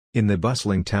In the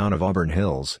bustling town of Auburn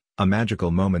Hills, a magical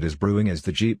moment is brewing as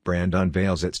the Jeep brand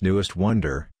unveils its newest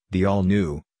wonder, the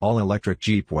all-new, all-electric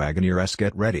Jeep Wagoneer S.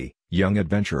 Get ready, young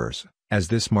adventurers, as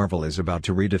this marvel is about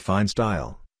to redefine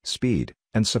style, speed,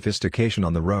 and sophistication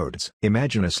on the roads.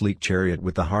 Imagine a sleek chariot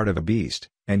with the heart of a beast,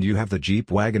 and you have the Jeep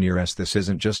Wagoneer S. This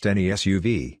isn't just any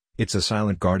SUV, it's a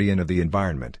silent guardian of the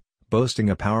environment, boasting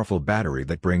a powerful battery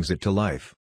that brings it to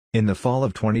life. In the fall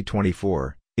of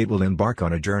 2024, it will embark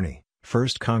on a journey,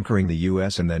 first conquering the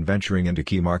US and then venturing into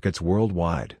key markets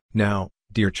worldwide. Now,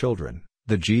 dear children,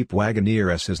 the Jeep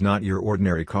Wagoneer S is not your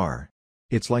ordinary car.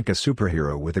 It's like a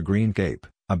superhero with a green cape,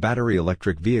 a battery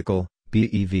electric vehicle,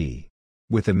 BEV.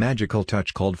 With a magical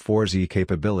touch called 4Z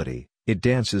capability, it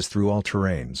dances through all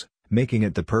terrains, making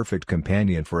it the perfect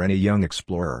companion for any young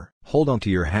explorer. Hold on to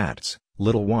your hats,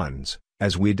 little ones,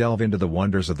 as we delve into the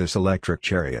wonders of this electric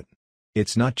chariot.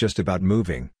 It's not just about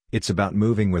moving, it's about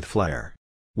moving with flair.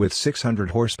 With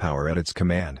 600 horsepower at its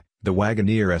command, the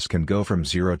Wagoneer S can go from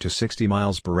 0 to 60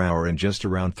 miles per hour in just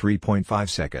around 3.5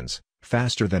 seconds,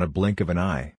 faster than a blink of an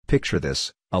eye. Picture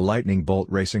this, a lightning bolt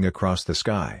racing across the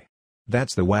sky.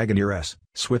 That's the Wagoneer S,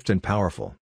 swift and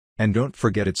powerful. And don't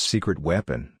forget its secret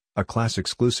weapon, a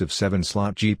class-exclusive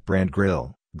 7-slot Jeep brand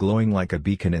grille, glowing like a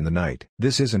beacon in the night.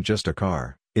 This isn't just a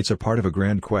car, it's a part of a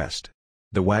grand quest.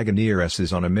 The Wagoneer S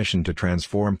is on a mission to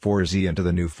transform 4Z into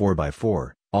the new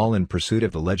 4x4, all in pursuit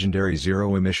of the legendary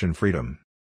zero-emission freedom.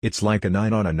 It's like a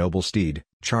knight on a noble steed,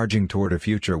 charging toward a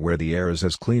future where the air is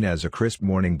as clean as a crisp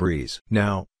morning breeze.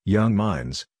 Now, young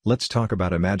minds, let's talk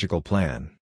about a magical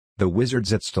plan. The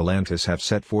wizards at Stellantis have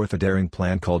set forth a daring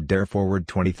plan called Dare Forward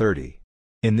 2030.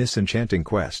 In this enchanting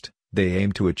quest, they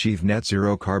aim to achieve net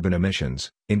zero carbon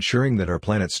emissions, ensuring that our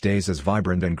planet stays as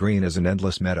vibrant and green as an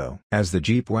endless meadow. As the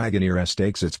Jeep Wagoneer S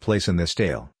takes its place in this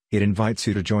tale, it invites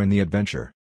you to join the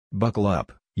adventure. Buckle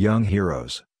up, young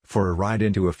heroes, for a ride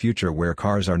into a future where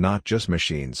cars are not just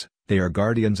machines, they are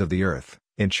guardians of the earth,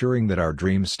 ensuring that our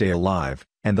dreams stay alive,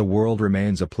 and the world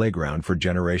remains a playground for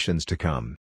generations to come.